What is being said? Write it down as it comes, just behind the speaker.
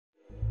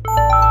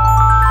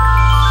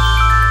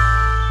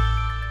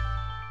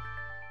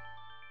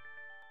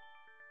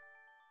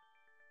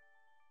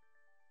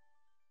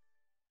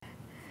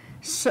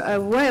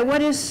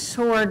what is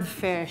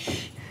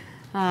Swordfish?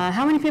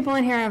 How many people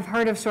in here have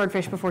heard of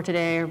Swordfish before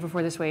today or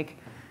before this week?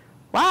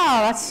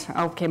 Wow, that's,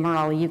 okay,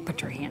 Morali, you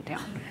put your hand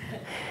down.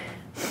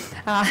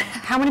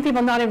 How many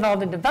people not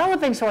involved in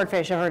developing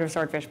Swordfish have heard of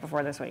Swordfish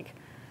before this week?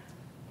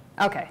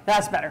 Okay,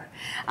 that's better.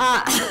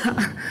 All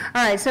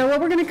right, so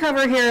what we're going to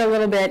cover here a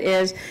little bit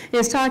is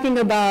talking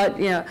about,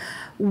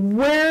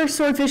 where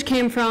Swordfish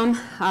came from,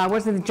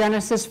 what's the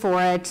genesis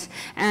for it,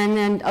 and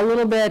then a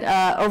little bit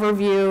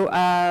overview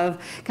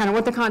of kind of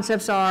what the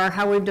concepts are,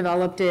 how we've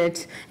developed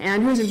it,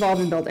 and who's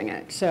involved in building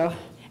it. So,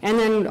 and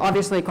then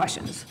obviously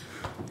questions.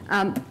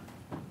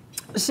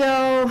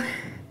 So,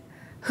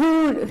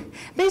 who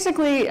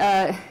basically?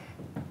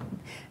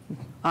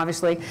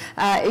 Obviously,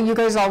 you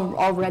guys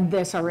all read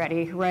this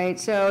already, right?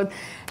 So,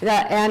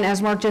 and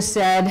as Mark just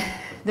said,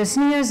 the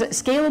SNIA's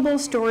Scalable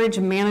Storage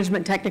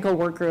Management Technical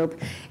Work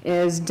Group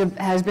has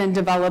been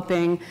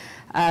developing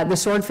the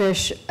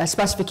Swordfish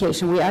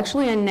specification. We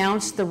actually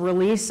announced the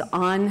release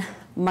on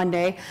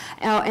Monday,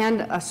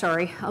 and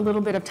sorry, tiny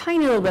little bit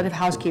of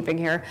housekeeping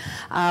here.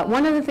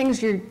 One of the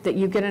things that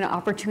you get an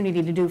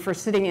opportunity to do for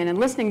sitting in and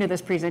listening to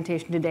this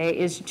presentation today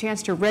is a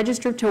chance to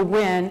register to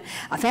win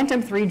a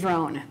Phantom 3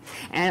 drone.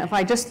 And if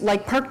I just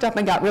perked up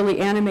and got really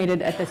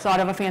animated at the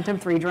thought of a Phantom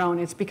 3 drone,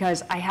 it's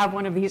because I have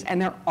one of these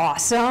and they're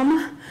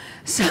awesome.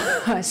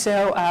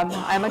 So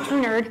I'm a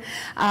true nerd.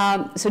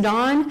 So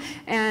Don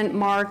and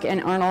Mark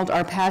and Arnold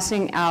are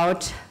passing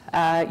out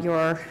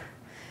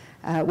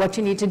what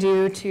you need to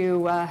do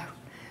to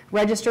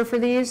register for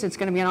these. It's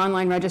going to be an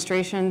online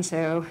registration,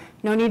 so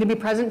no need to be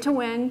present to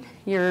win.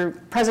 Your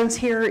presence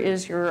here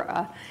is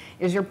your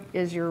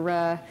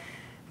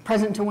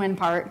present to win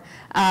part.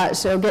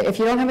 So if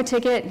you don't have a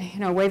ticket,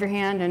 wave your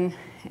hand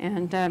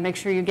and make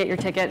sure you get your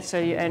ticket.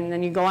 And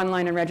then you go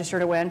online and register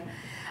to win.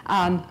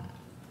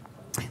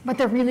 But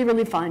they're really,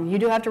 really fun. You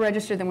do have to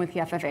register them with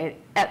the FAA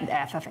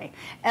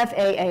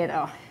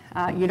though.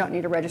 You don't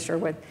need to register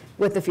with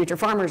the Future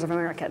Farmers of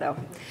America, though.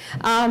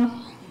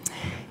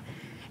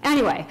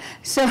 Anyway,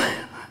 so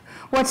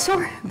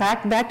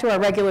back to our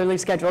regularly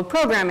scheduled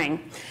programming.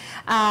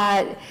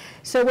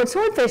 So what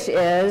Swordfish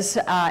is,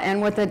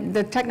 and what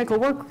the technical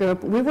work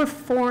group, we were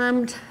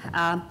formed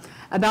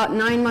about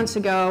 9 months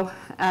ago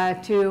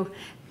to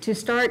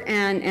start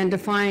and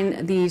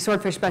define the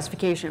Swordfish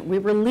specification. We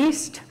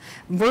released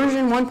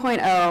version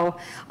 1.0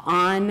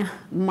 on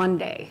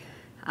Monday.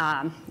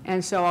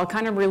 And so I'll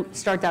kind of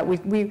start that.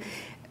 We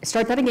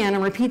start that again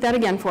and repeat that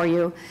again for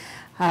you.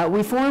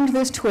 We formed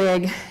this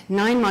twig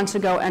 9 months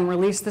ago and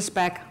released the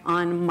spec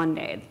on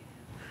Monday.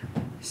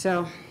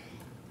 So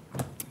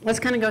let's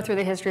kind of go through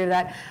the history of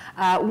that.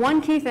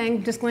 One key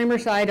thing, disclaimer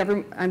slide,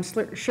 I'm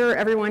sure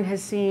everyone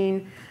has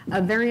seen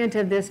a variant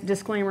of this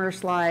disclaimer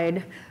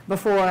slide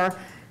before.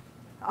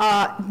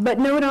 But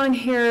note on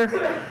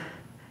here,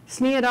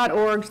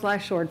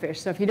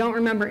 SNIA.org/swordfish. So if you don't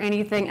remember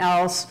anything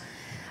else,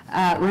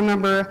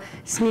 remember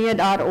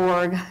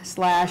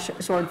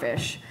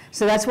SNIA.org/swordfish.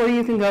 So that's where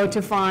you can go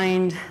to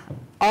find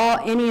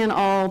any and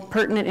all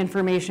pertinent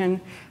information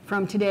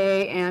from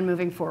today and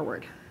moving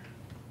forward.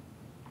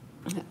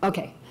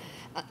 Okay.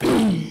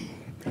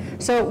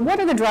 So what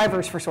are the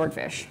drivers for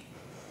Swordfish?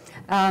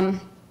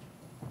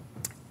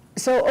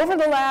 So over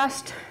the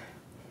last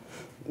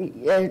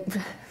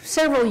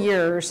several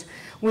years,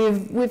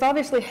 we've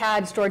obviously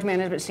had storage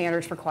management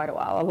standards for quite a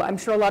while. I'm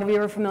sure a lot of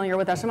you are familiar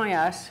with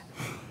SMI-S.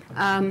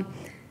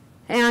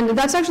 And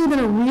that's actually been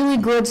a really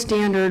good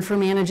standard for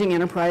managing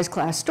enterprise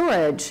class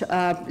storage,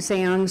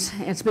 SANS.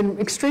 It's been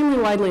extremely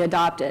widely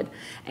adopted.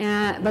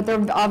 But there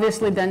have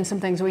obviously been some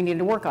things we needed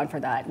to work on for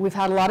that. We've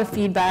had a lot of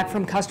feedback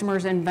from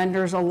customers and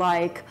vendors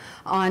alike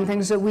on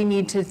things that we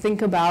need to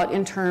think about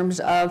in terms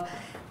of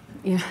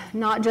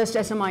not just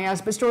SMI-S,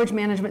 but storage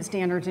management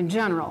standards in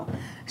general.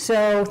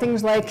 So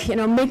things like,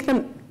 make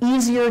them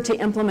easier to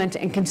implement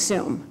and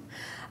consume.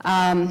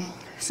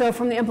 So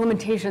from the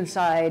implementation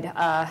side,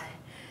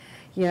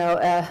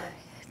 the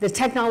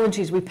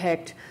technologies we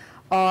picked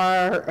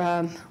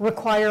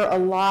require a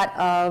lot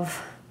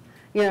of,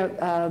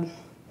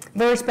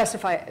 very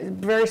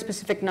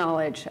specific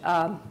knowledge.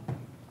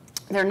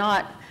 They're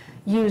not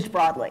used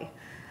broadly.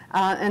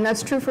 And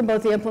that's true for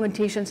both the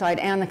implementation side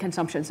and the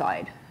consumption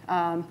side.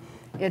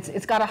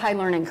 It's got a high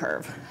learning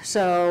curve.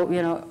 So,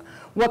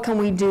 what can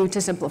we do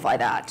to simplify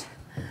that?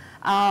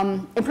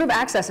 Improve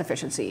access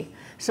efficiency.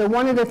 So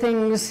one of the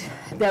things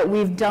that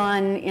we've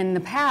done in the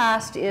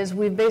past is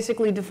we've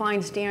basically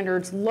defined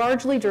standards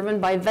largely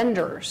driven by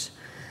vendors.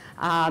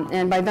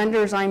 And by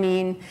vendors, I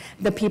mean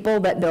the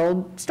people that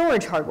build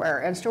storage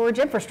hardware and storage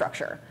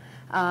infrastructure,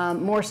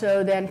 more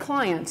so than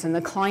clients. And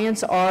the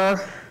clients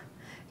are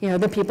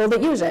the people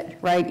that use it,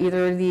 right?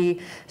 Either the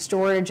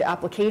storage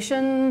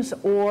applications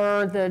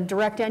or the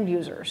direct end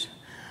users.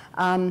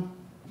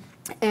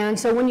 And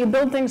so when you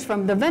build things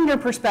from the vendor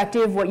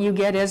perspective, what you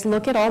get is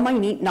look at all my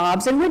neat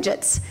knobs and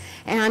widgets,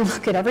 and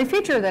look at every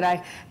feature that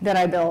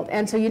I built.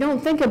 And so you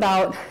don't think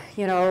about,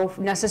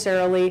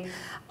 necessarily,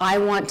 I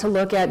want to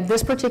look at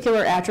this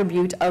particular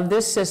attribute of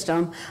this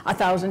system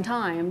 1,000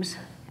 times.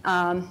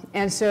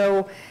 And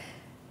so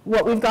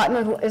what we've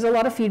gotten is a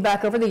lot of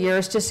feedback over the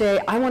years to say,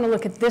 I want to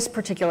look at this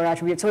particular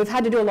attribute. So we've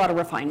had to do a lot of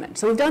refinement.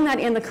 So we've done that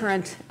in the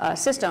current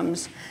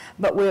systems,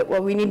 but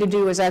what we need to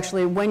do is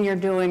actually, when you're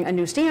doing a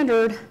new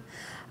standard,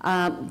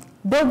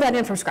 build that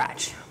in from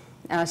scratch.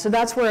 So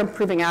that's where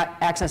improving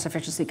access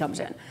efficiency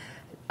comes in.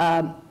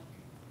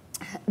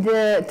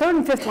 The third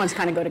and fifth ones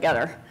kind of go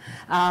together.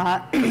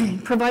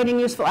 Providing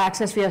useful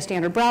access via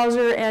standard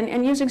browser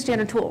and using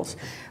standard tools,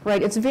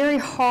 right? It's very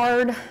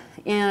hard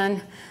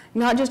in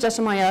not just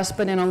SMI-S,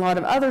 but in a lot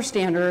of other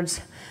standards,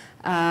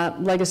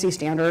 legacy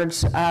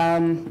standards,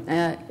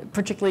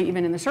 particularly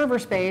even in the server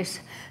space,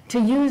 to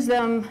use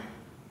them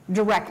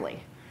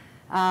directly.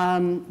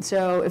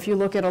 So if you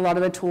look at a lot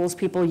of the tools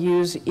people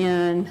use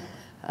in,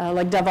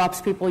 like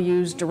DevOps people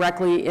use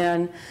directly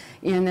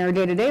in their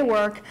day-to-day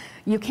work,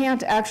 you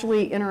can't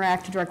actually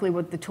interact directly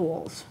with the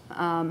tools.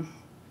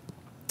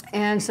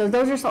 And so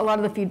those are just a lot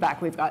of the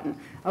feedback we've gotten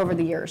over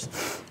the years.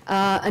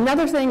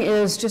 Another thing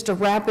is just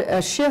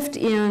a shift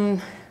in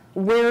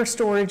where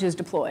storage is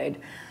deployed.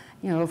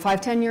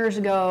 5-10 years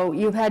ago,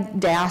 you had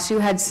DAS, you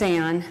had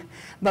SAN,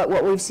 but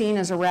what we've seen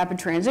is a rapid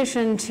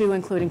transition to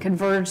including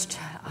converged,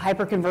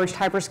 hyper-converged,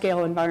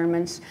 hyperscale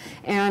environments,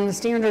 and the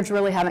standards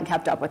really haven't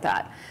kept up with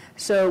that.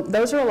 So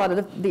those are a lot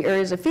of the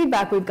areas of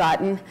feedback we've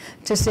gotten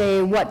to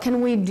say, what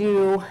can we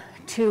do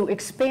to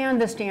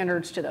expand the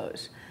standards to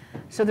those?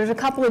 So there's a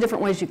couple of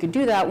different ways you could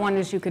do that. One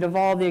is you could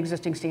evolve the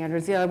existing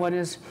standards. The other one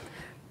is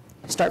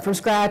start from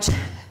scratch,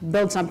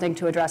 build something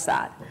to address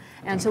that.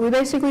 And so we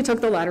basically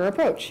took the latter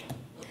approach.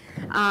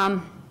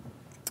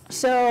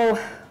 So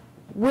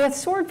with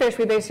Swordfish,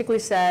 we basically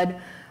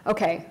said,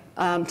 okay,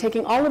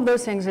 taking all of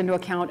those things into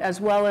account, as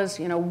well as,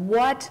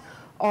 what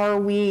are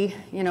we,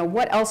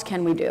 what else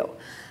can we do?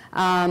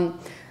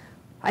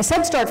 I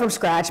said start from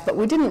scratch, but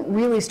we didn't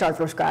really start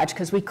from scratch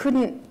because we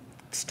couldn't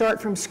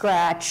start from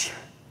scratch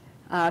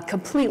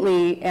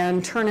completely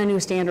and turn a new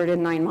standard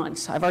in 9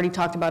 months. I've already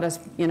talked about us,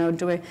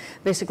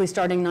 basically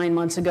starting 9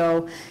 months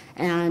ago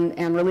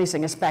and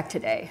releasing a spec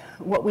today.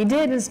 What we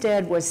did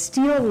instead was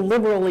steal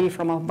liberally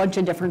from a bunch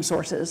of different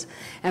sources.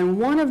 And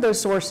one of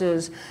those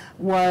sources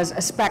was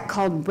a spec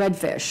called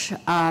Redfish.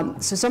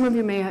 So some of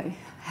you may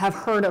have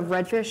heard of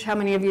Redfish. How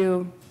many of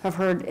you have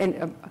heard?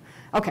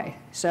 Okay,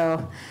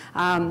 so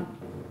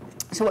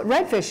what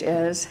Redfish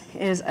is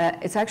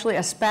it's actually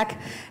a spec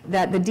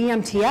that the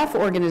DMTF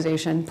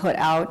organization put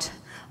out.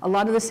 A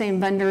lot of the same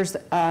vendors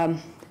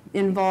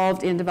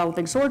involved in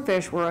developing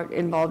Swordfish were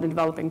involved in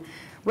developing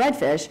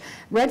Redfish.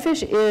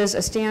 Redfish is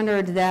a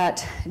standard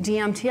that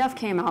DMTF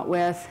came out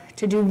with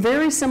to do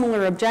very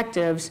similar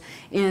objectives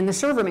in the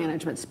server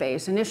management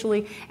space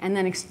initially, and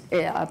then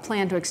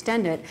plan to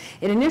extend it.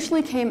 It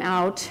initially came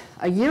out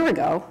a year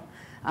ago,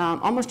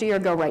 almost a year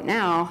ago right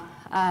now,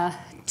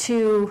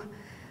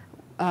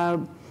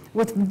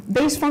 with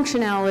base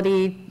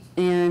functionality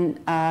in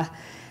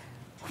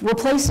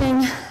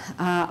replacing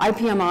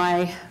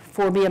IPMI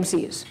for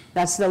BMCs.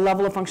 That's the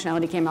level of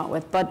functionality it came out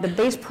with. But the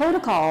base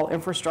protocol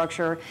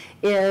infrastructure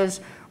is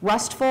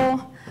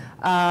RESTful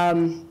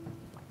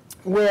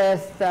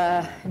with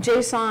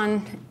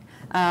JSON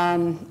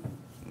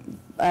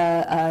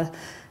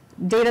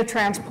data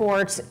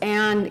transports,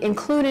 and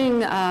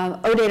including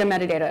OData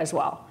metadata as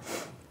well.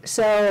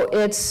 So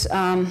it's,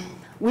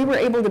 we were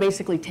able to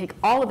basically take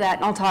all of that,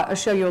 and I'll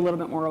show you a little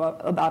bit more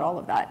about all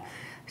of that.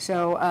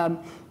 So,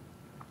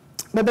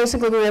 but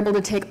basically we were able to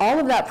take all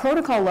of that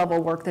protocol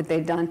level work that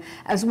they've done,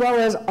 as well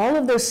as all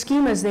of those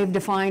schemas they've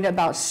defined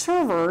about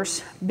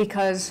servers,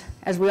 because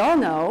as we all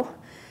know,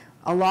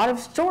 a lot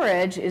of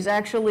storage is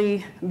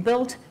actually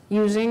built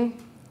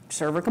using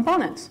server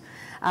components.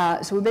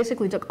 So we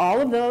basically took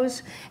all of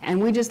those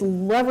and we just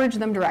leverage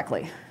them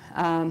directly.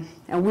 And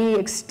we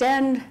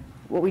extend,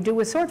 what we do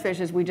with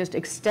Swordfish is we just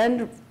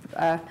extend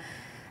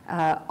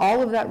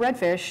all of that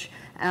Redfish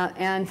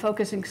and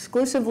focus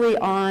exclusively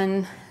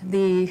on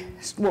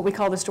what we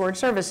call the storage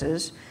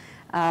services,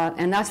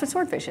 and that's what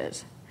Swordfish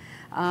is.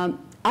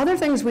 Other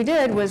things we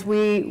did was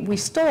we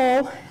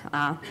stole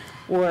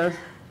or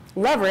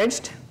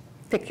leveraged,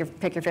 pick your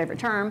favorite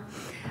term,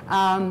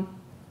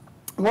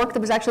 work that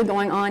was actually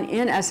going on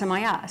in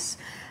SMI-S.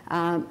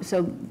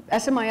 So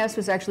SMI-S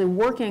was actually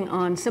working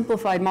on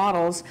simplified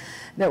models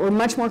that were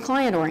much more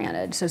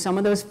client-oriented. So some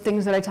of those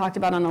things that I talked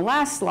about on the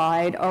last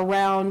slide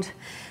around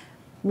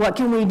what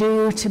can we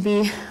do to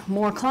be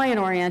more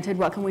client-oriented,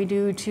 what can we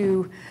do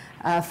to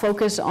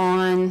focus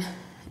on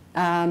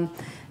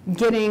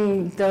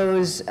getting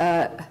those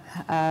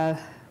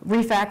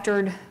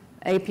refactored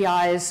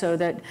APIs so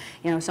that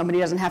somebody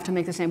doesn't have to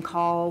make the same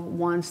call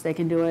once, they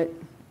can do it,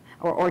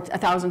 or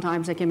 1,000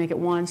 times they can make it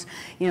once,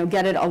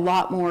 get it a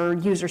lot more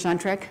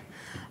user-centric,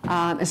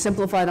 and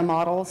simplify the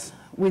models.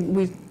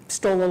 We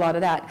stole a lot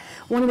of that.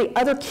 One of the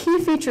other key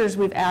features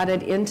we've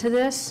added into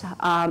this,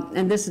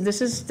 and this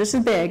is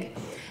big,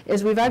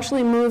 is we've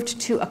actually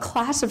moved to a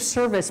class of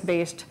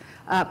service-based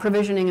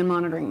provisioning and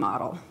monitoring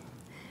model.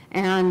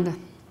 And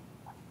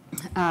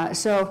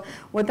so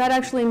what that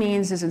actually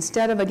means is,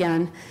 instead of,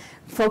 again,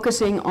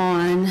 focusing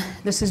on,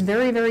 this is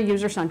very, very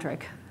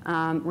user-centric.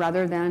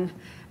 rather than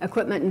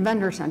equipment and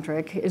vendor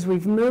centric, is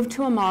we've moved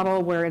to a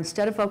model where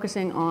instead of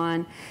focusing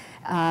on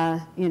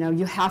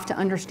you have to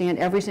understand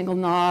every single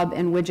knob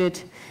and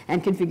widget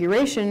and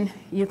configuration,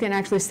 you can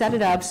actually set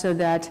it up so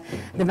that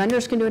the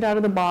vendors can do it out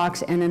of the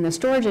box, and then the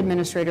storage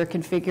administrator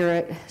configure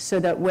it so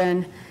that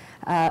when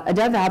a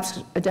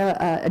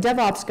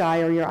DevOps guy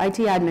or your IT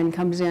admin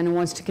comes in and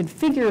wants to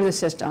configure the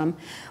system,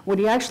 what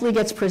he actually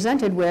gets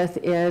presented with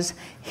is,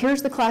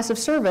 here's the class of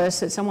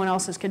service that someone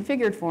else has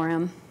configured for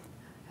him.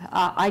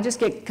 I just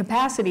get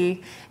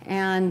capacity,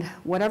 and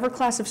whatever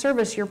class of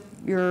service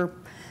you're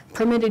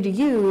permitted to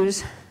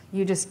use,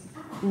 you just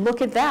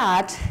look at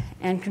that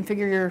and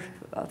configure your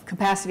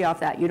capacity off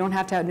that. You don't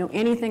have to know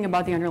anything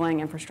about the underlying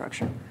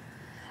infrastructure.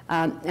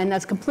 And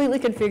that's completely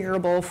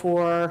configurable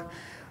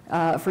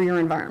for your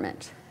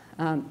environment.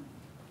 And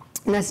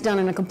that's done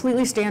in a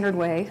completely standard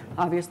way,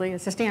 obviously.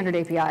 It's a standard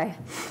API.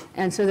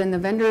 And so then the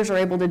vendors are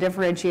able to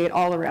differentiate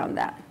all around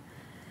that.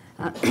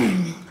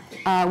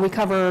 We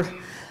cover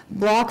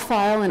block,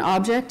 file, and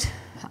object.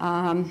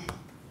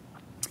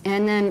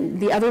 And then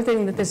the other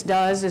thing that this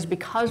does is,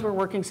 because we're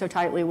working so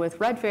tightly with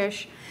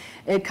Redfish,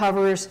 it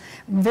covers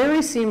very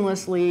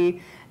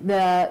seamlessly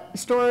the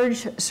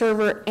storage,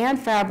 server, and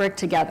fabric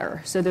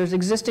together. So there's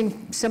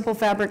existing simple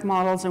fabric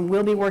models, and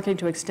we'll be working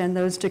to extend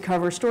those to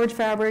cover storage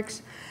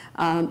fabrics.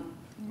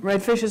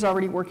 Redfish is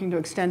already working to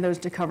extend those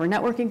to cover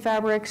networking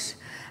fabrics.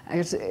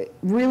 It's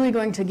really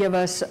going to give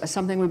us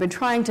something we've been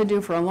trying to do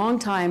for a long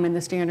time in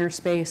the standard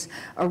space,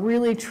 a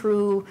really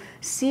true,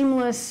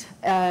 seamless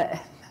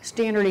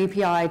standard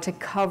API to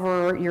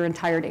cover your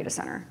entire data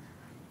center.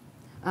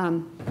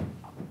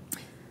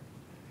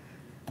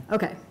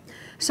 Okay,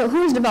 so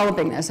who's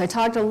developing this? I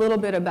talked a little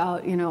bit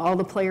about all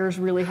the players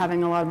really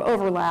having a lot of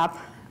overlap.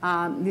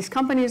 These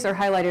companies are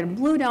highlighted in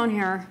blue down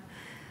here,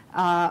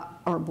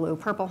 or blue,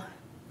 purple.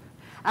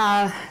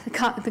 The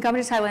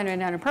companies highlighted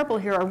down in purple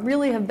here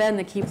really have been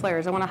the key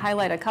players. I want to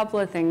highlight a couple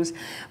of things.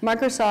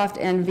 Microsoft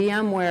and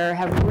VMware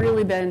have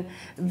really been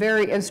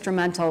very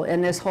instrumental in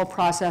this whole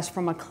process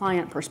from a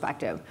client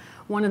perspective.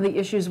 One of the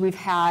issues we've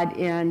had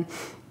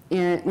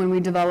when we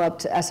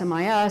developed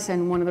SMI-S,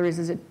 and one of the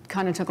reasons it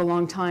kind of took a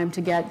long time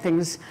to get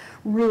things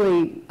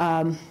really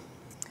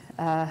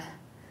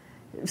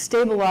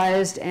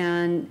stabilized,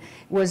 and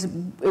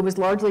it was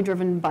largely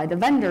driven by the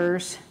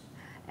vendors.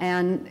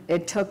 And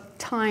it took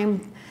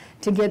time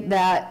to get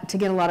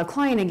a lot of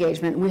client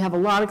engagement. We have a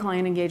lot of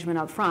client engagement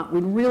up front.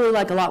 We'd really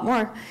like a lot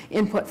more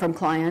input from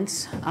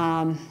clients,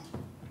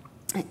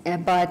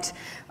 but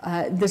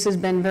this has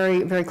been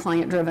very, very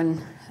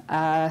client-driven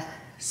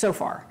so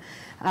far.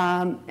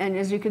 And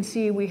as you can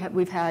see, we've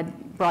had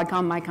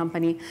Broadcom, my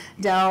company,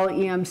 Dell,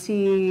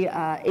 EMC,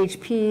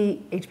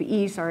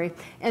 HPE,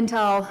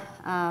 Intel,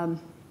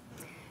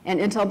 and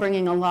Intel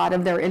bringing a lot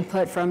of their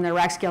input from their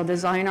rack scale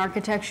design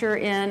architecture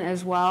in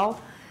as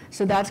well.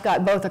 So that's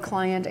got both a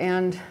client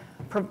and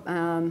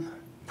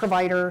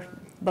provider,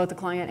 both the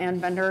client and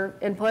vendor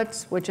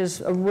inputs, which is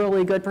a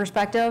really good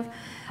perspective.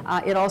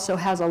 It also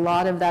has a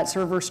lot of that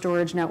server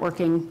storage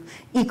networking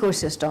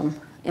ecosystem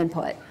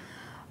input.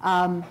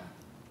 And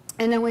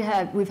then we've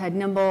had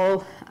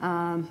Nimble,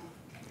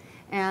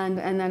 and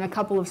then a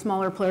couple of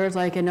smaller players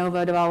like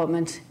Innova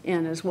Development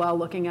in as well,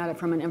 looking at it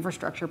from an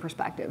infrastructure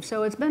perspective.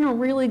 So it's been a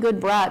really good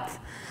breadth.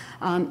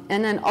 And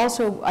then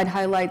also I'd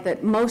highlight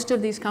that most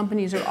of these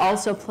companies are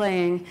also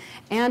playing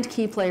and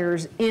key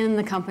players in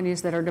the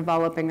companies that are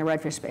developing the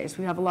Redfish space.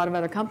 We have a lot of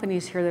other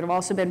companies here that have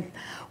also been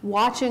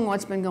watching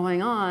what's been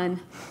going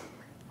on.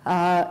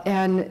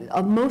 And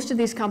most of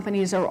these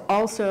companies are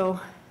also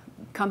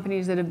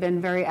companies that have been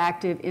very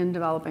active in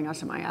developing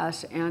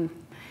SMI-S,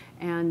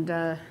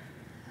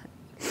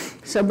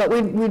 but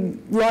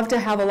we'd love to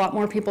have a lot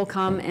more people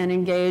come and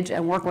engage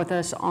and work with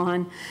us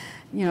on,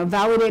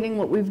 validating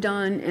what we've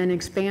done and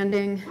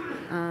expanding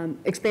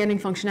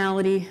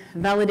functionality,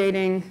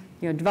 validating,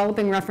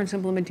 developing reference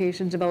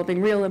implementations,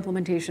 developing real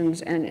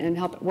implementations, and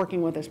help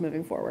working with us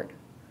moving forward.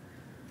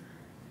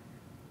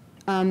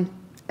 And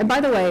by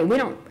the way, we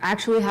don't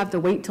actually have to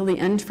wait till the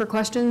end for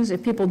questions.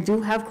 If people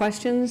do have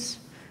questions,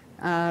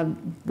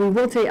 we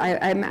will take.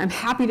 I'm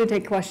happy to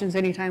take questions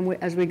anytime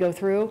as we go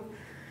through.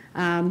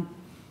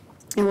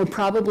 It will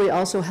probably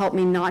also help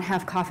me not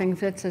have coughing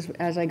fits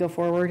as I go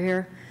forward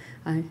here.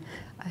 I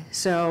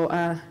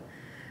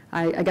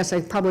guess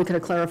I probably could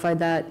have clarified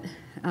that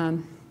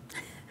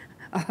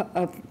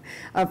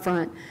up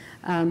front.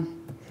 All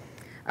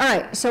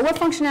right, so what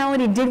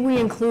functionality did we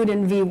include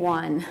in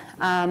V1?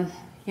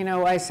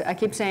 I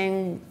keep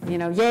saying,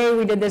 yay,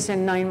 we did this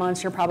in 9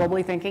 months. You're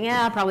probably thinking,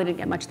 yeah, probably didn't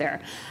get much there.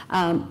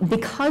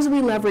 Because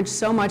we leveraged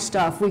so much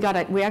stuff, we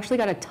actually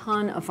got a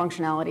ton of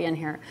functionality in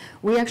here.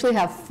 We actually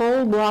have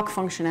full block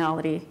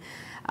functionality,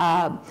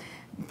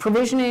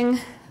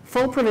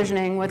 full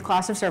provisioning with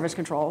class of service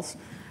controls,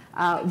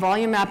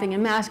 volume mapping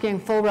and masking,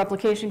 full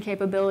replication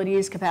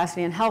capabilities,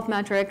 capacity and health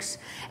metrics,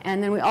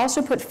 and then we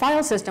also put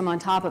file system on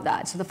top of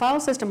that. So the file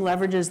system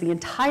leverages the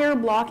entire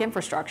block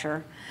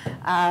infrastructure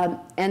and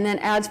then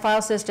adds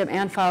file system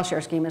and file share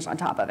schemas on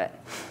top of it.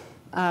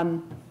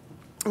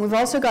 We've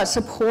also got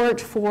support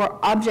for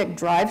object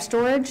drive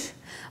storage.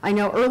 I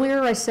know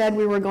earlier I said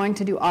we were going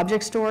to do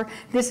object store.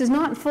 This is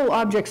not full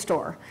object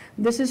store.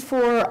 This is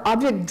for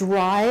object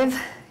drive.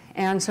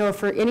 And so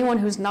for anyone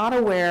who's not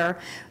aware,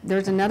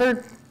 there's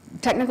another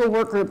technical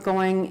work group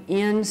going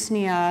in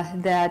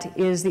SNIA that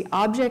is the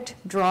object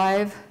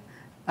drive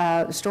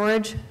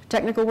storage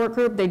technical work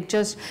group.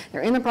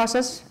 They're in the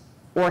process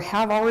or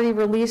have already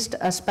released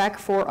a spec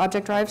for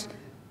object drives.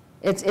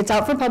 It's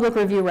out for public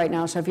review right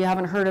now, so if you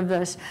haven't heard of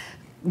this,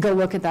 go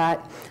look at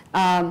that.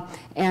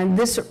 And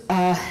this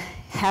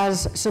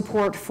has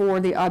support for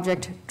the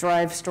object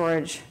drive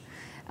storage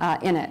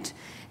in it.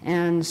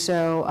 And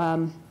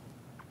so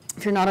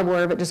if you're not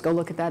aware of it, just go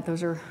look at that.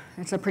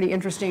 It's a pretty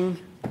interesting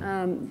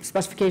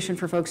specification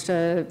for folks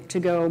to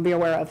go be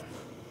aware of.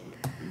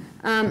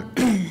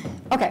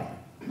 Okay,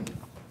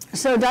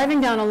 so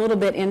diving down a little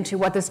bit into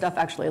what this stuff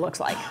actually looks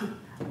like.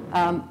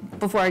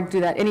 Before I do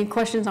that, any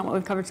questions on what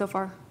we've covered so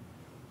far?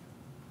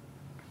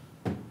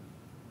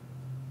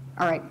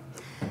 All right.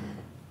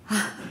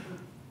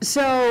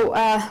 So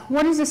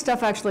what does this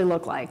stuff actually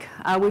look like?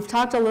 We've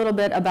talked a little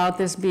bit about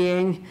this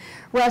being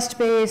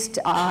REST-based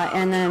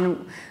and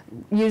then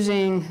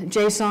using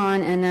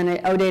JSON and then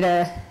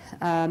OData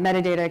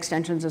metadata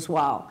extensions as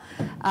well.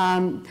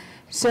 And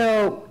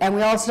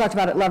we also talked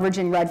about it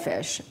leveraging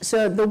Redfish.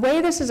 So the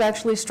way this is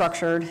actually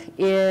structured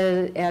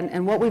is,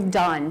 and what we've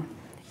done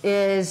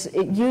is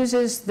it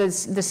uses the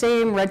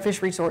same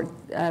Redfish resource.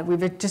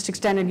 We've just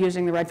extended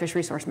using the Redfish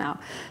resource now.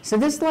 So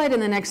this slide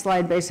and the next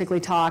slide basically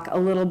talk a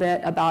little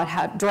bit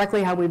about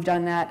directly how we've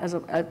done that,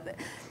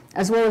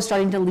 as well as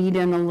starting to lead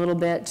in a little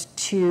bit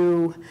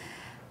to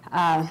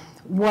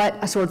what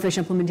a Swordfish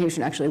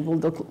implementation actually will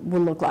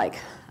look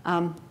like.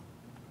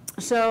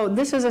 So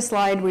this is a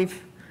slide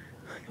we've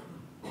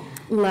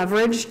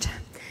leveraged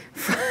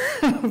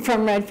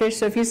from Redfish.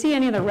 So if you see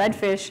any of the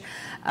Redfish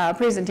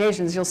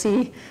presentations, you'll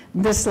see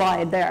this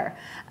slide there.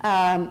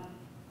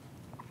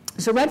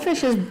 So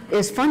Redfish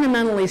is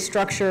fundamentally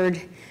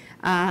structured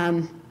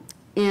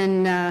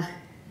in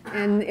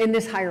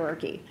this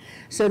hierarchy.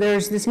 So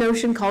there's this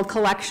notion called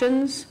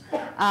collections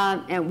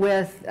and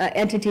with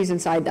entities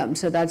inside them.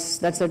 So that's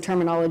the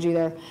terminology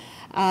there.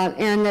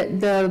 And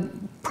the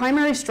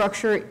primary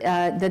structure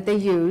that they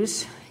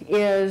use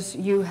is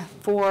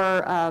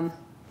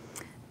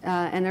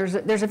and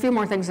there's a few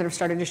more things that have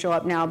started to show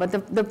up now,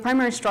 but the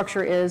primary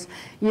structure is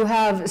you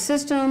have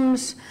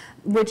systems,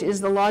 which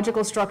is the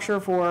logical structure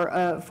for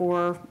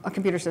a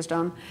computer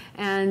system,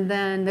 and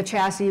then the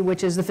chassis,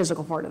 which is the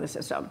physical part of the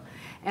system.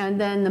 And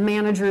then the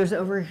managers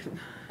over,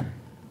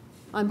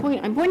 I'm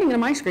pointing to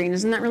my screen,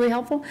 isn't that really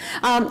helpful?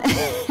 And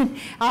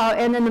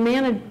then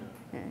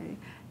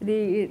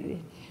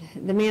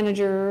the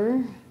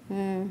manager,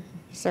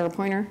 Sarah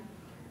Pointer.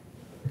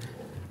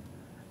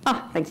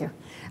 Ah, thank you.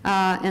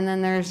 And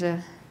then there's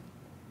a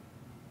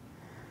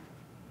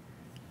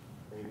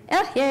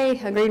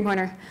green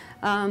pointer.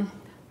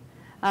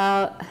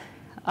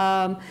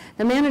 The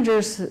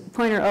manager's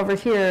pointer over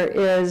here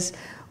is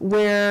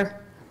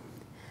where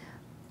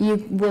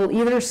you will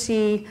either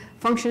see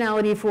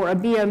functionality for a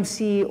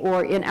BMC,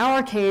 or in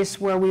our case,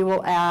 where we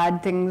will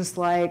add things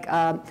like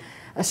a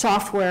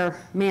software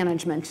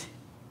management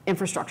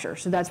infrastructure.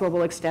 So that's where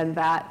we'll extend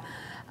that.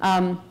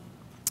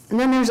 And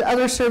then there's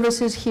other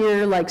services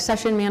here like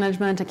session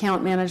management,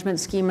 account management,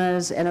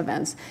 schemas, and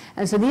events.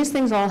 And so these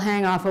things all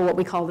hang off of what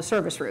we call the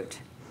service route.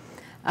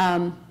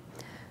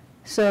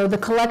 So the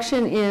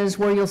collection is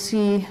where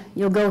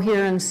you'll go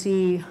here and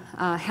see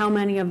how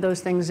many of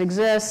those things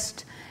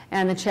exist,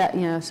 and the chat.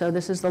 So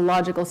this is the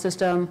logical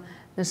system.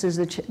 This is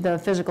the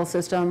physical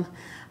system.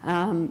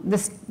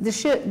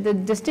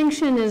 The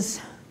distinction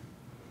is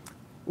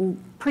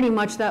pretty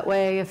much that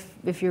way.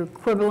 If you're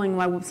quibbling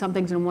why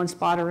something's in one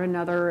spot or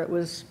another, it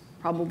was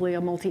probably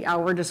a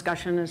multi-hour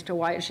discussion as to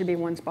why it should be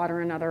one spot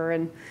or another,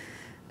 and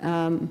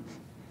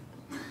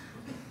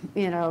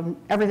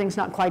everything's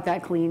not quite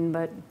that clean,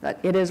 but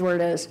it is where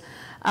it is.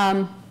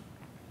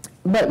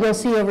 But you'll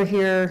see over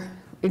here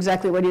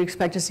exactly what you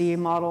expect to see: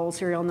 model,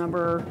 serial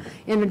number,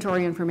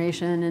 inventory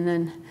information, and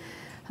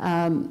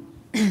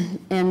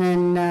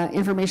then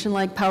information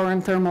like power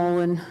and thermal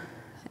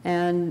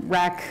and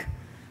rack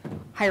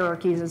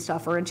hierarchies and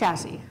stuff are in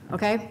chassis,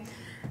 okay?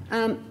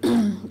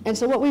 And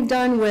so what we've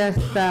done with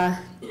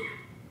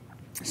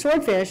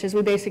Swordfish is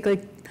we basically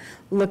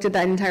looked at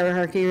that entire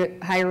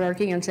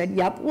hierarchy and said,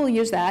 yep, we'll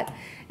use that.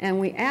 And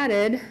we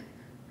added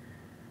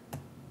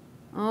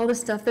all the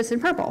stuff that's in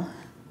purple.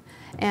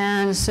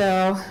 And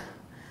so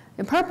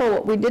in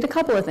purple, we did a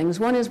couple of things.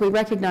 One is we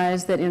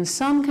recognized that in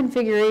some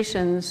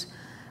configurations,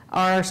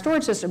 our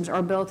storage systems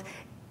are built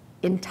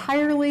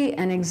entirely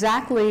and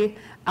exactly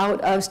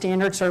out of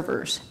standard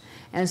servers.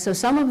 And so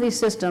some of these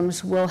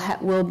systems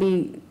will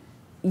be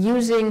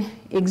using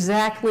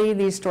exactly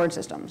these storage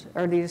systems,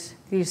 or these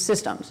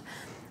systems.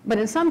 But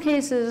in some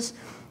cases,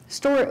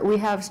 we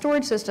have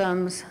storage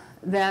systems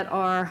that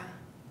are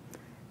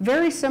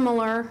very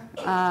similar,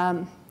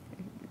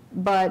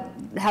 but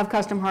have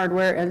custom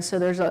hardware, and so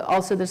there's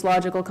also this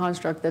logical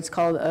construct that's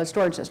called a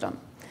storage system.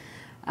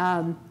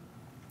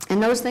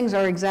 And those things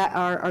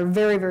are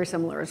very, very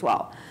similar as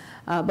well.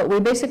 But we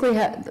basically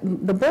have,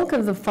 the bulk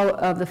of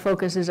the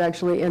focus is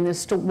actually in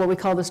this, what we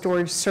call the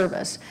storage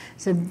service.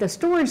 So the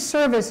storage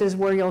service is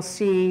where you'll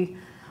see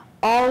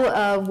all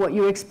of what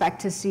you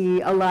expect to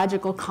see a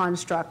logical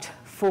construct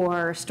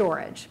for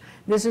storage.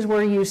 This is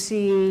where you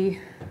see,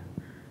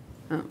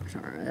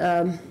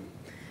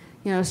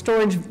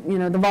 storage,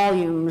 the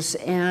volumes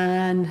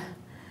and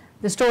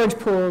the storage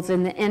pools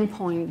and the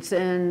endpoints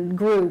and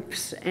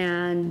groups,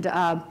 and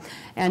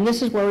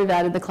this is where we've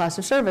added the class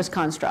of service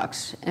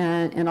constructs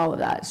and all of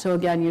that. So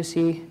again, you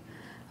see,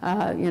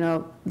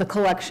 the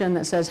collection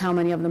that says how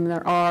many of them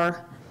there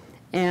are,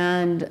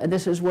 and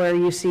this is where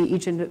you see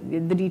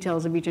the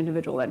details of each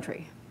individual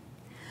entry.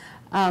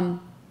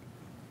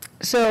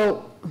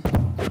 So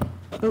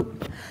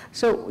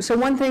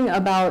one thing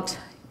about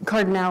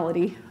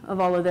cardinality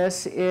of all of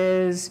this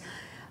is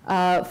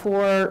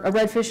for a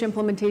Redfish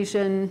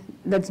implementation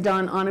that's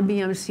done on a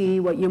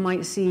BMC, what you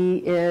might see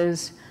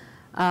is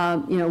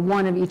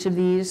one of each of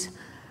these.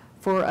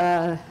 For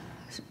a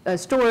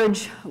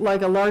storage,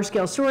 like a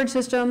large-scale storage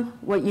system,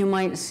 what you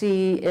might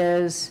see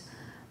is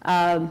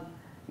a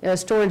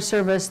storage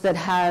service that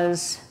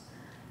has,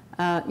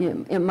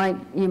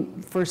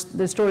 for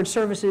the storage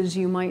services,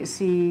 you might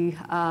see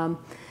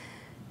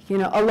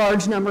a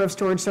large number of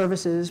storage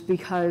services,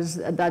 because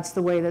that's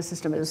the way the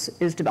system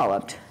is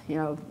developed.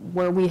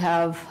 Where we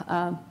have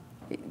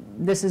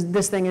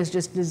this thing is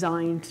just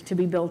designed to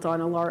be built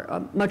on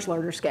a much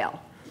larger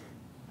scale.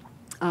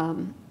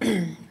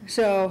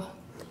 So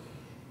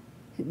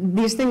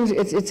these things,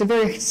 it's a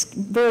very,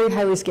 very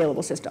highly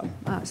scalable system.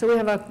 So we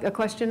have a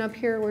question up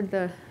here. Where'd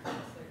the?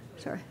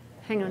 Sorry,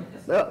 hang on.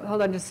 Oh,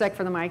 hold on just a sec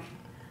for the mic.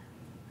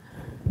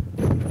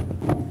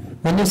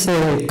 When you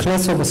say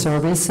class of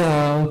service,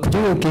 could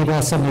you give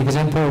us some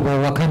example of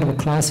what kind of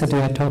class are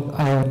you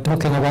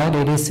talking about?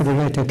 It is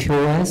related to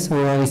QoS,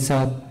 or it's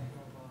a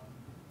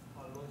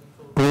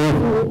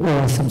group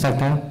or something like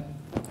that?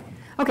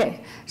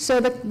 Okay, so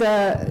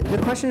the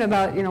question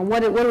about,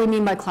 what do we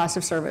mean by class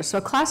of service? So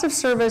a class of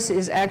service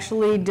is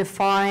actually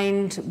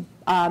defined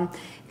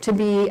to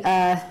be,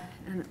 I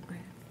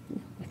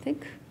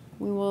think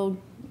we will.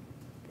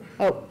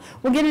 Oh,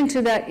 we'll get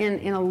into that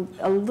in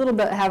a little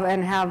bit,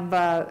 have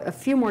a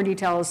few more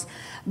details.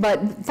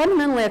 But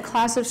fundamentally, a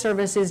class of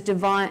service is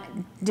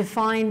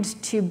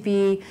defined to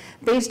be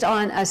based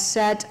on a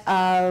set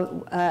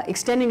of,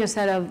 extending a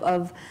set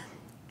of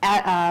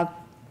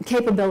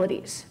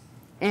capabilities.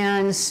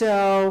 And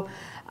so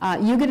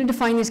you get to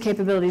define these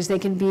capabilities. They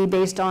can be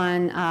based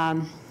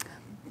on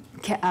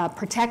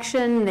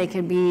protection, they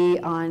can be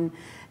on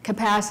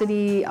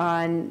capacity,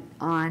 on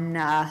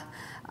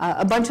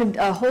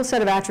a whole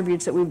set of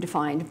attributes that we've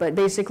defined, but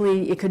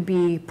basically it could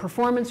be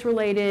performance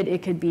related,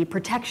 it could be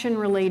protection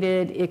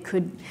related, it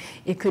could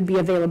be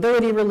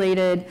availability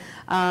related.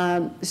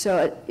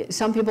 So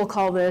some people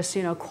call this,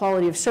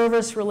 quality of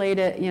service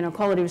related,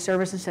 quality of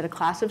service instead of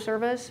class of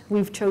service.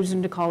 We've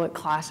chosen to call it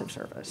class of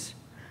service.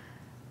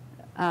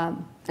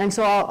 And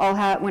so I'll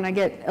have, when I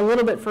get a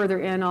little bit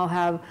further in, I'll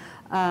have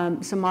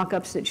some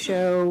mock-ups that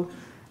show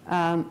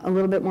a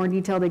little bit more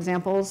detailed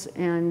examples.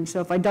 And so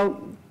if I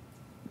don't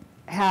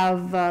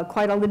have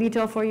quite all the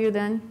detail for you,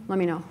 then let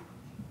me know.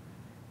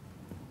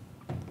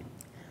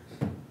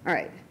 All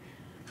right.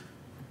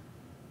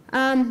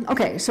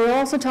 Okay, so we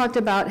also talked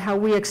about how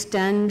we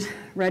extend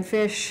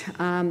Redfish.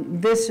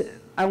 This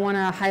I want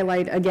to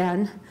highlight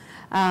again.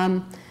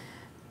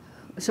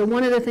 So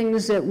one of the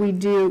things that we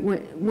do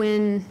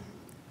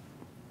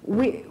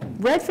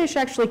Redfish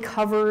actually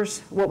covers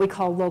what we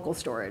call local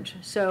storage.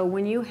 So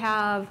when you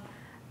have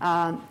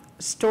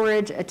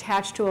storage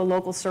attached to a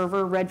local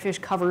server,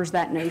 Redfish covers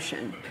that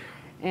notion.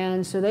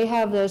 And so they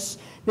have this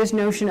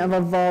notion of a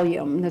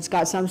volume that's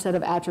got some set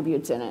of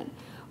attributes in it.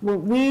 Well,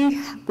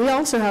 we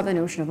also have the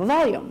notion of a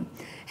volume.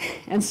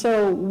 And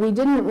so we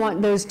didn't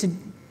want those to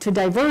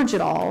diverge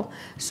at all.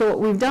 So what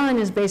we've done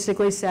is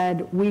basically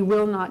said, we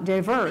will not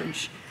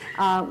diverge.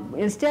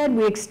 Instead,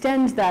 we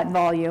extend that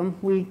volume.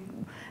 We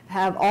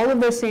have all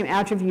of those same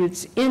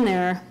attributes in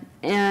there,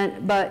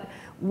 but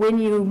when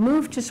you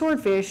move to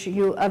Swordfish,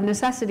 you, of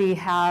necessity,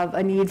 have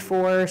a need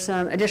for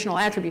some additional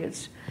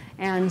attributes.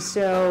 And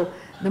so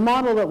the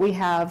model that we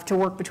have to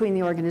work between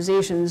the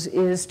organizations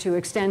is to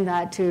extend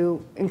that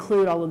to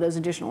include all of those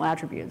additional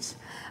attributes.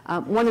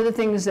 One of the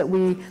things that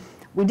we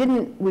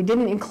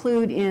didn't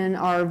include in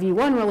our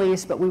V1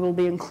 release, but we will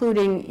be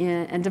including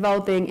and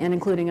developing and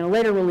including in a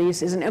later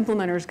release, is an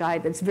implementer's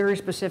guide that's very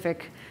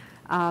specific,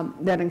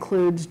 that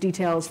includes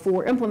details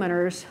for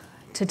implementers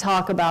to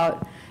talk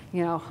about,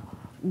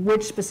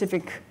 which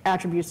specific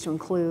attributes to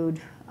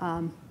include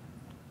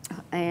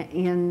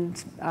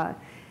and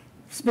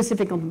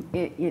specific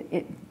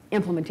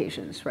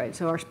implementations, right?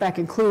 So our spec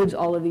includes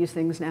all of these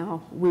things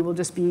now. We will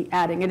just be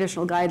adding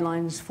additional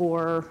guidelines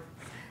for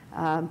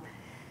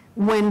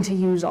when to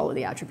use all of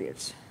the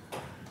attributes.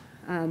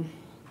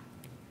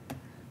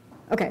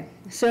 Okay,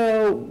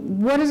 so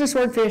what does a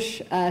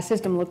Swordfish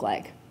system look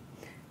like?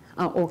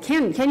 or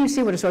can you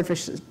see what a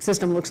Swordfish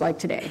system looks like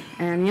today?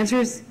 And the answer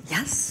is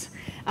yes.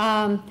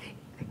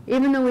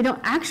 Even though we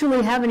don't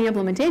actually have any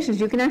implementations,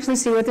 you can actually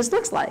see what this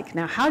looks like.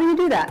 Now, how do you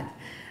do that?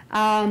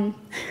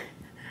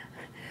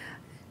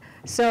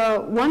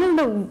 So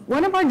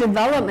one of our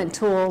development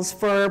tools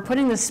for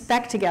putting the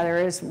spec together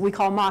is we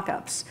call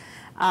mockups.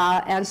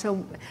 And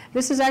so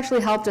this has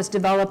actually helped us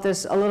develop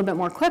this a little bit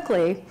more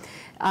quickly.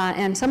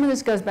 And some of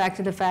this goes back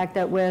to the fact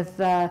that with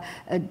the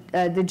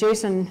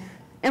JSON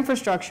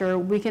infrastructure,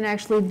 we can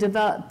actually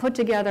put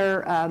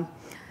together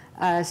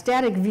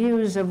static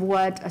views of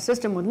what a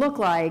system would look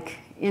like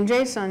in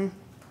JSON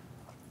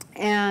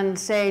and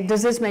say,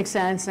 does this make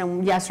sense,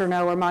 and yes or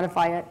no, or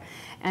modify it,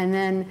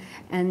 and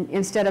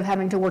instead of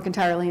having to work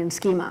entirely in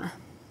schema.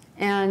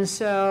 And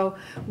so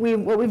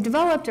what we've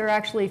developed are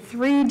actually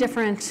 3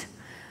 different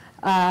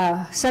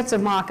sets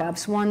of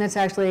mockups. One that's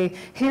actually,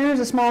 here's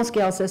a small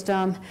scale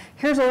system,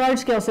 here's a large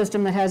scale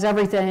system that has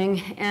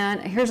everything,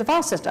 and here's a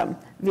file system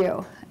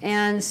view.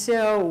 And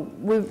so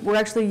we're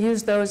actually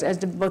used those as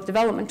both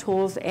development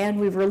tools, and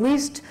we've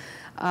released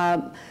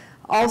all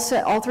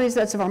 3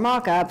 sets of our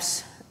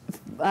mockups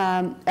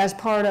as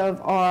part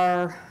of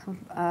our,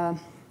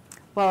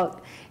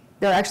 well,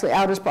 they're actually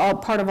out as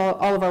part of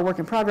all of our work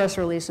in progress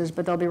releases,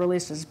 but they'll be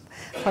released as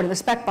part of the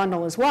spec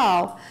bundle as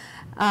well.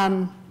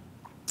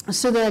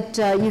 So that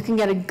you can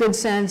get a good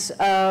sense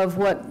of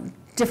what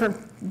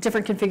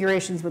different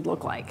configurations would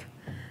look like.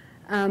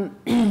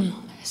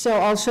 So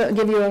I'll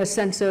give you a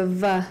sense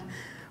of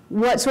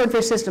what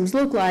Swordfish systems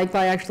look like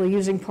by actually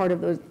using part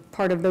of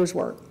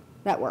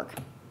that work.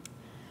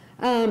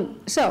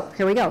 So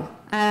here we go.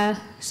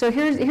 So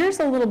here's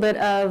a little bit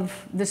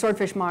of the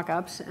Swordfish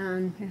mockups,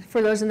 and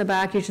for those in the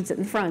back, you should sit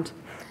in front.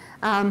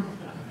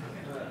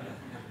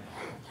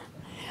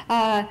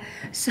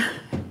 So,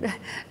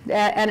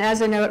 and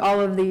as a note,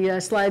 all of the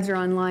slides are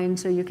online,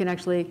 so you can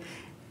actually,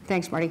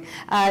 thanks Marty,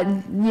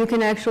 you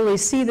can actually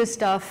see this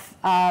stuff.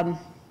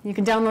 You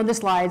can download the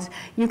slides.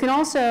 You can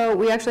also,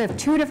 we actually have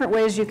 2 different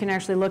ways you can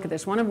actually look at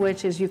this. One of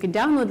which is you can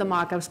download the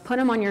mockups, put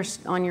them on your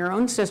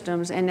own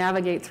systems, and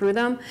navigate through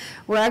them.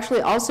 We're actually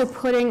also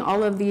putting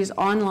all of these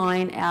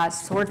online at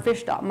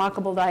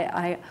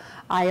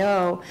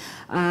swordfish.mockable.io,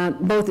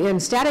 both in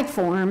static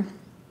form,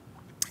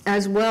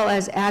 as well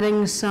as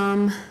adding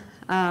some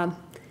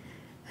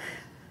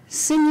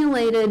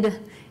simulated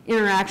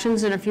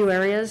interactions in a few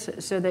areas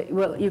so that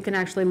you can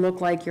actually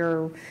look like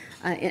you're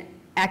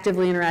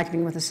actively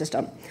interacting with the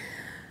system.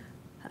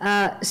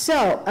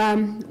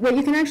 What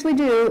you can actually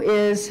do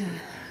is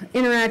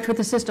interact with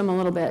the system a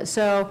little bit.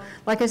 So,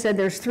 like I said,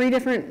 there's three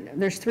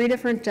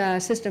different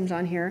systems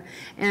on here,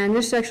 and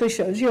this actually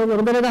shows you a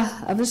little bit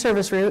of the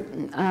service route.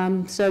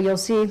 So you'll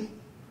see,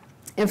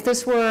 if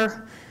this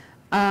were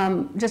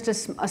just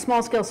a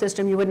small scale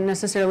system, you wouldn't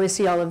necessarily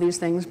see all of these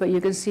things, but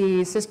you can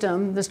see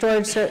the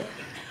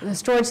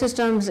storage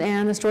systems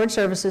and the storage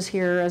services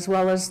here, as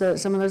well as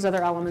some of those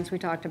other elements we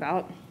talked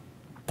about.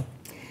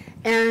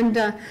 And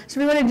so if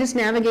you want to just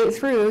navigate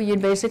through,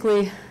 you'd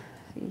basically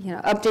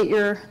update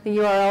the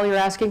URL you're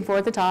asking for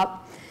at the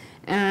top.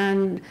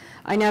 And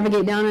I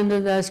navigate down into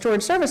the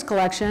storage service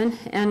collection,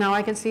 and now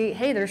I can see,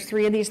 hey, there's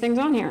 3 of these things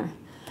on here.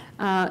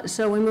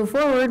 So we move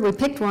forward, we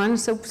picked one,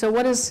 so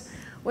what's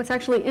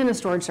actually in a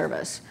storage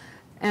service?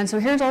 And so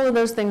here's all of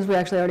those things we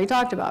actually already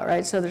talked about,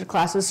 right? So there's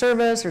classes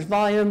service, there's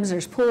volumes,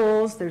 there's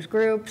pools, there's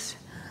groups.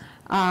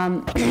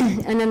 And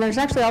then there's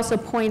actually also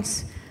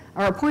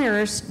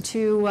pointers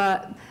to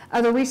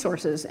other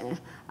resources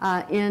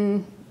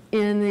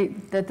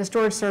that the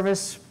storage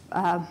service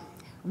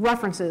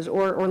references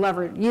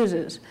or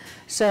uses.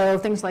 So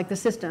things like the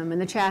system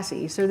and the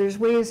chassis. So there's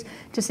ways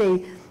to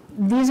say,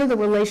 these are the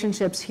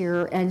relationships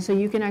here, and so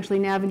you can actually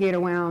navigate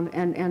around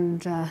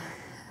and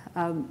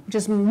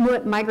just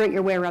migrate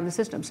your way around the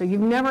system. So you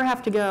never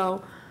have to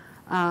go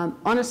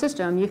on a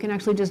system. You can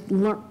actually just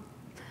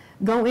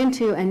go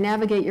into and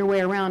navigate your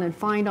way around and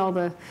find all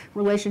the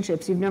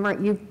relationships.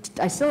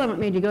 I still haven't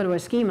made you go to a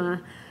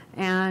schema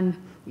and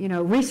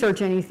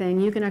research anything.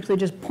 You can actually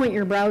just point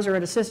your browser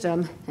at a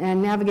system and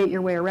navigate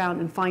your way around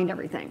and find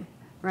everything,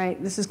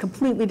 right? This is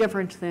completely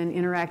different than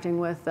interacting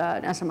with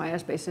an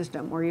SMI-S based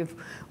system where you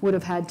would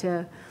have had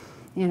to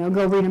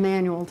go read a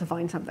manual to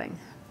find something.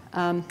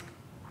 All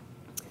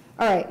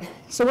right,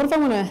 so what if I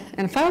want to,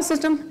 and a file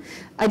system,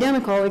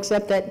 identical,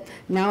 except that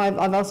now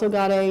I've also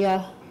got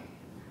a,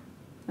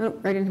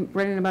 right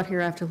in about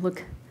here, I have to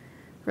look,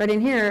 right in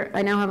here,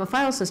 I now have a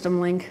file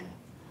system link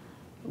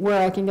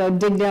where I can go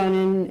dig down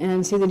in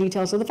and see the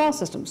details of the file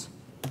systems.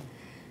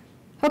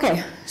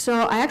 Okay,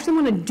 so I actually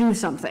want to do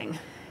something.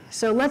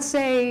 So let's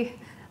say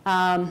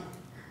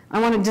I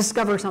want to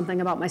discover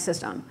something about my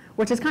system,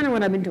 which is kind of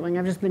what I've been doing.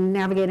 I've just been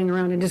navigating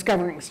around and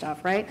discovering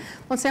stuff, right?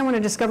 Let's say I want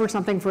to discover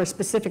something for a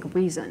specific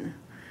reason.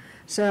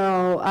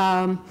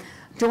 So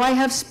do I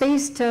have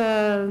space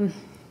to,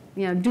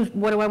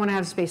 what do I want to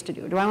have space to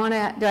do? Do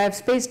I have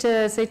space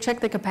to, say, check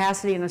the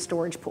capacity in a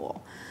storage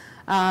pool?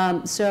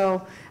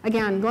 So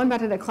again, going back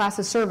to the class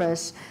of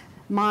service,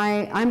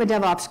 I'm a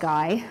DevOps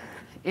guy,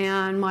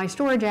 and my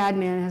storage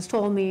admin has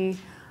told me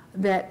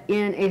that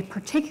in a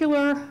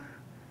particular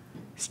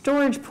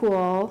storage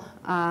pool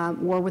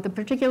or with a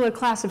particular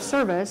class of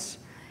service,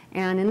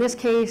 and in this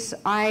case,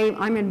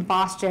 I'm in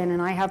Boston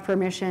and I have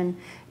permission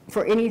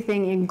for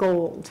anything in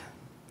gold.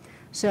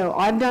 So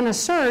I've done a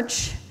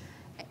search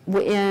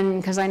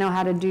because I know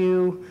how to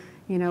do,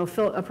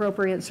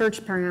 appropriate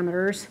search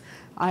parameters.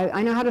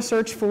 I know how to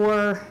search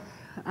for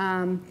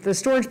the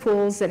storage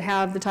pools that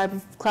have the type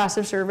of class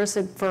of service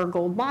for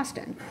gold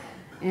Boston.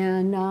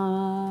 And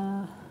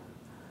does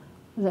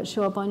that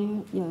show up on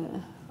you?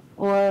 Yeah.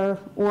 Or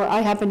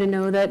I happen to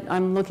know that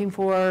I'm looking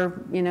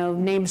for,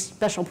 named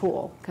special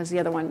pool, because the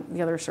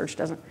other search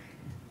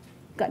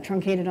got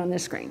truncated on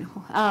this screen.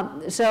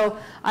 So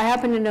I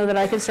happen to know that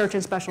I can search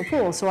in special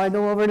pool. So I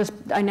go over to,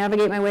 I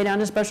navigate my way down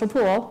to special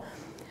pool,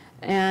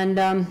 and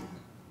I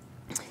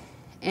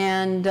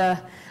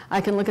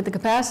can look at the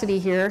capacity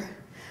here,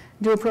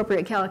 do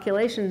appropriate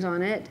calculations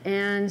on it,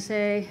 and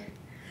say,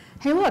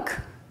 hey, look,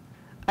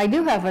 I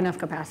do have enough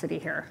capacity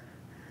here.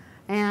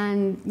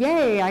 And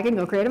yay, I can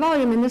go create a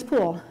volume in this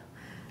pool.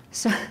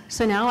 So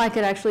now I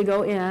could actually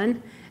go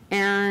in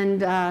and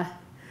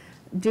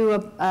do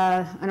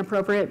an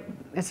appropriate,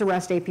 it's a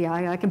REST API,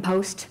 I can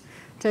post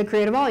to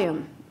create a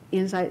volume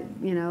inside,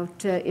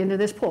 into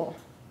this pool.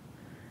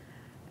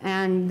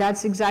 And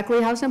that's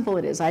exactly how simple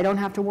it is. I don't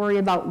have to worry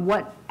about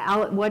what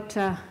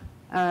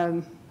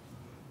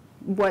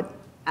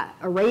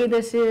array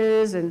this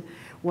is and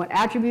what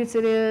attributes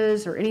it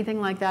is or anything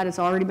like that. It's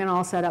already been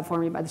all set up for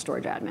me by the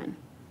storage admin.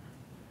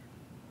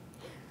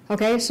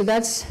 Okay, so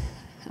that's,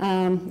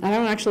 I don't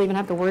actually even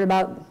have to worry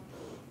about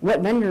what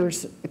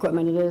vendor's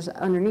equipment it is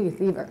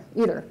underneath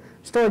either.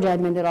 Storage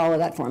admin did all of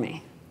that for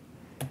me.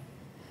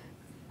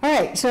 All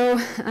right, so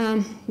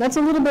that's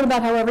a little bit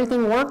about how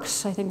everything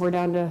works. I think we're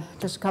down to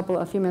just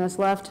a few minutes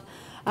left.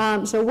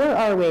 So where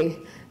are we?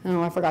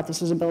 Oh, I forgot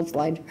this is a build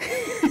slide.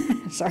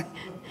 Sorry.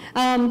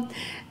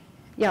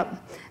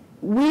 Yep.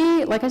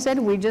 Like I said,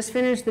 we just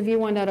finished the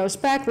V1.0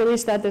 spec,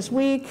 released that this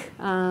week.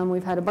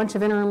 We've had a bunch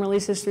of interim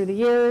releases through the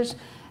year.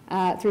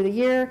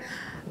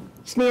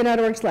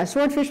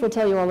 SNIA.org/swordfish will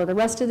tell you all of the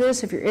rest of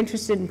this if you're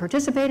interested in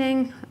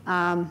participating.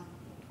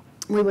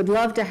 We would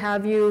love to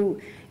have you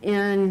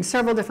in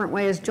several different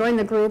ways join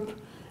the group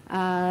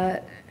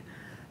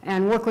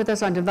and work with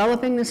us on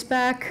developing the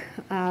spec.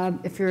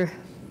 If you're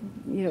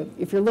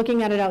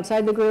looking at it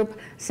outside the group,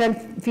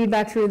 send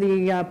feedback through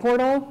the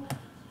portal.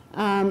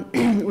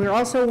 We're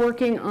also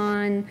working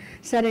on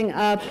setting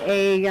up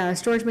a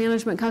storage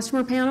management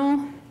customer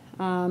panel.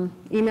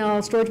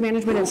 Email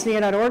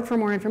storagemanagement@snia.org for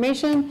more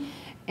information.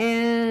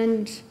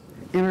 And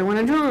everyone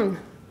adjourn.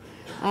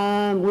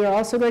 We're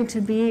also going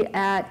to be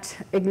at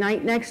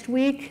Ignite next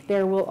week.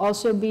 There will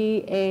also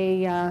be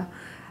a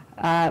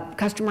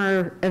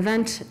customer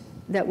event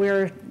that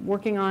we're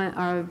working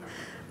on.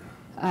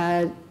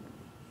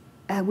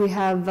 We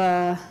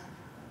have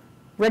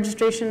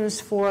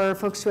registrations for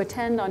folks to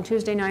attend on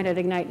Tuesday night at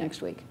Ignite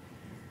next week.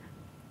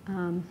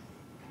 I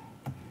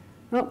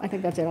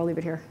think that's it. I'll leave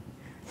it here.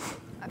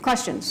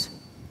 Questions?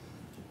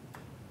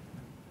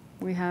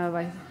 We have,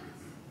 I have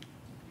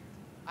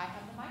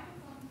the microphone.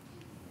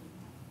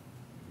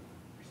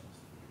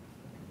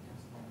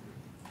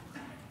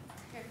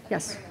 Here,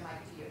 yes. Bring the mic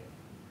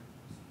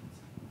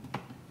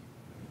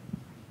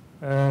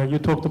to you. You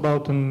talked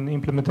about an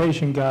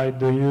implementation guide.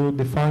 Do you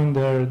define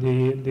there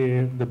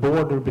the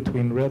border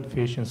between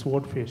Redfish and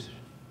Swordfish?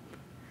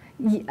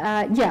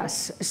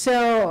 Yes.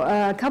 So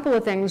a couple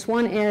of things.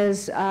 One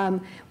is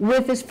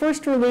with this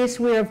first release,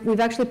 we've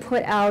actually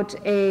put out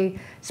a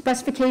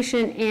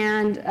specification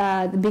and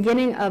the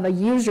beginning of a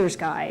user's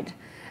guide.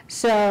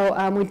 So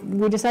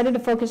we decided to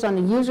focus on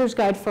the user's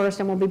guide first,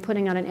 and we'll be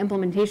putting out an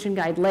implementation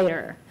guide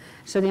later.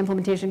 So the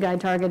implementation guide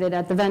targeted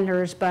at the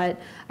vendors,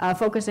 but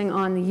focusing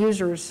on the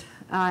users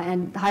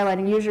and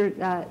highlighting user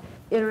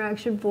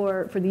interaction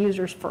for the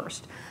users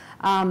first.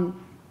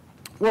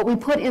 What we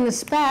put in the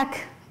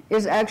spec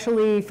is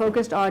actually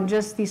focused on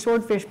just the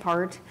Swordfish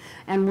part,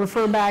 and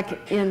refer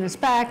back in the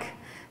spec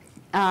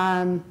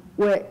and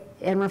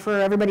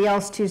refer everybody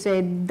else to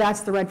say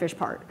that's the Redfish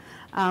part.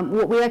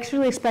 What we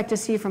actually expect to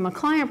see from a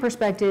client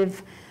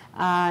perspective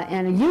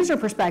and a user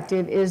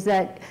perspective is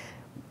that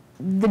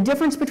the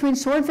difference between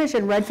Swordfish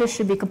and Redfish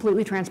should be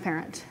completely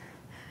transparent.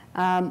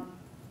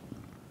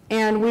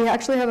 And we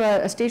actually have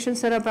a station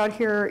set up out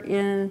here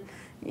in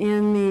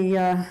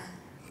the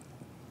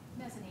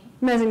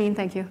mezzanine,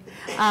 thank you,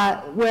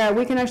 where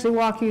we can actually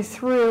walk you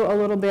through a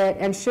little bit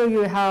and show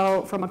you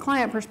how, from a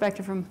client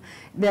perspective,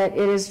 that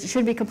it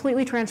should be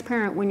completely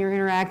transparent when you're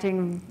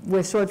interacting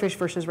with Swordfish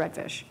versus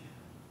Redfish.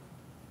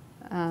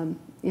 And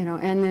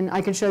then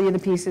I can show you the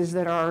pieces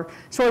that are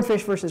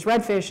Swordfish versus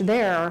Redfish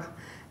there,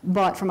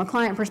 but from a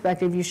client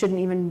perspective, you shouldn't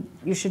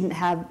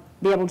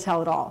be able to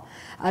tell it all.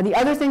 The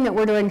other thing that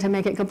we're doing to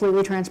make it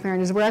completely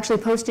transparent is we're actually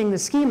posting the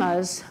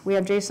schemas. We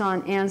have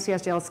JSON and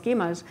CSDL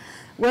schemas.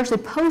 We're actually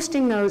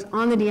posting those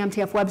on the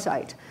DMTF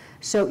website.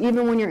 So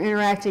even when you're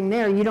interacting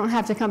there, you don't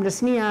have to come to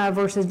SNIA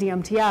versus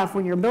DMTF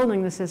when you're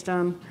building the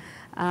system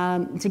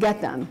to get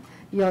them.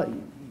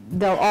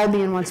 They'll all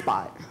be in one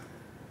spot.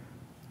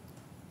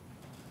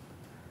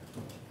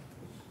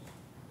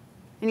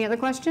 Any other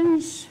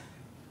questions?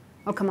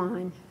 Oh, come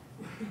on.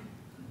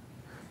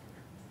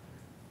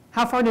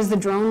 How far does the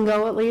drone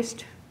go, at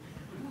least?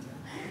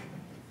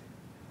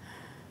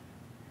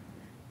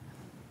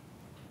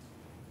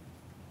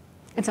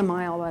 It's a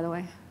mile, by the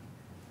way.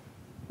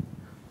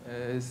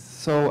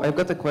 So I've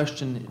got a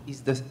question.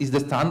 Is the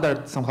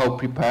standard somehow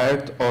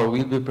prepared or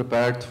will be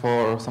prepared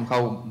for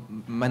somehow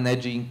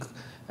managing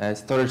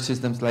storage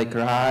systems like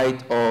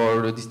RAID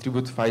or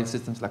distributed file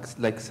systems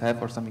like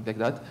Ceph or something like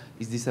that?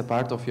 Is this a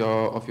part of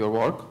your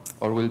work,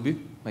 or will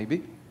be,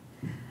 maybe?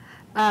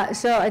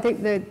 So I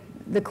think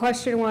the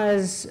question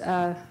was,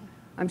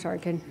 I'm sorry,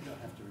 can you don't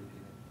have to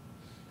repeat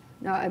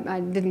it. No, I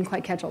didn't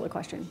quite catch all the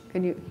question.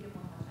 Can you?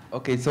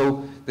 Okay,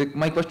 so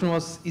my question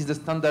was, is the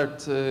standard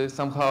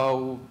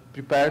somehow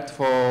prepared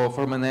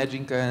for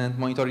managing and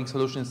monitoring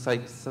solutions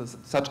like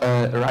such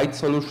a RAID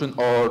solution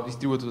or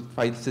distributed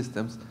file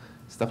systems,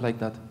 stuff like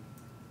that?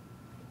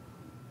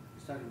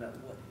 He's talking about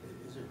what,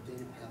 is it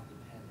data path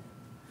dependent?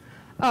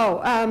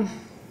 Oh,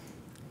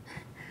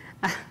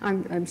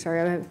 I'm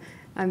sorry,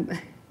 I'm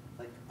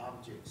like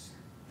objects,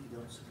 you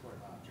don't support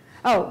objects.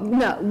 Oh,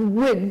 no,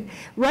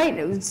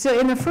 right, so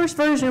in the first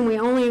version we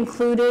only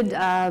included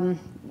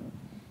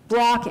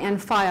block and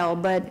file,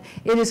 but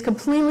it is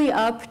completely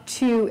up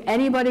to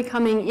anybody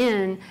coming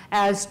in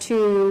as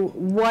to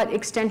what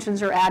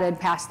extensions are added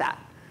past that.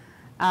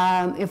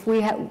 If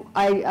we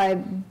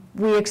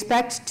we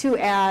expect to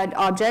add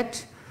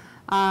object,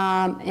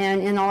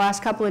 and in the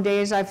last couple of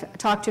days I've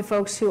talked to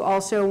folks who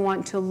also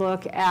want to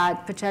look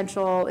at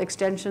potential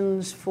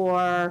extensions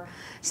for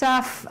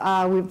Ceph.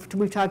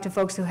 We've talked to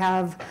folks who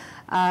have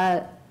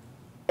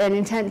an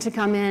intent to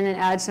come in and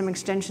add some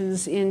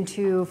extensions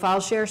into file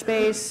share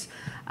space.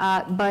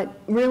 But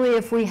really,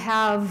 if we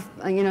have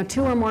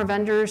 2 or more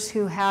vendors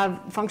who have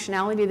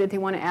functionality that they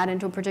want to add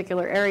into a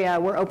particular area,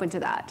 we're open to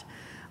that.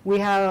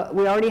 We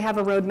already have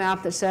a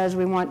roadmap that says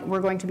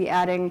we're going to be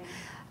adding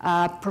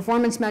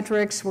performance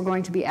metrics. We're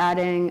going to be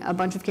adding a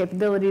bunch of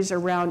capabilities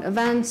around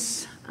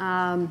events.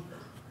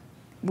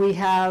 We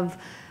have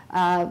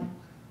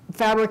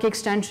Fabric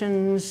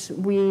extensions.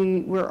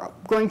 We're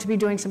going to be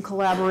doing some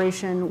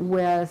collaboration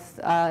with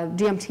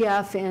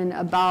DMTF in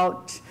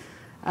about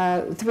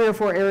 3 or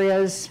 4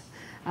 areas.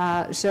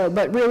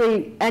 But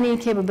really, any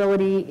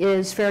capability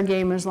is fair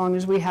game as long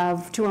as we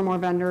have 2 or more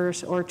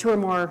vendors, or 2 or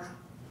more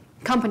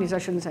companies, I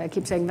shouldn't say, I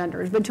keep saying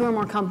vendors, but 2 or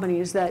more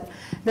companies that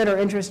are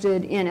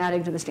interested in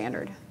adding to the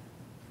standard.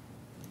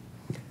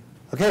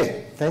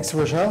 Okay, thanks,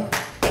 Richelle.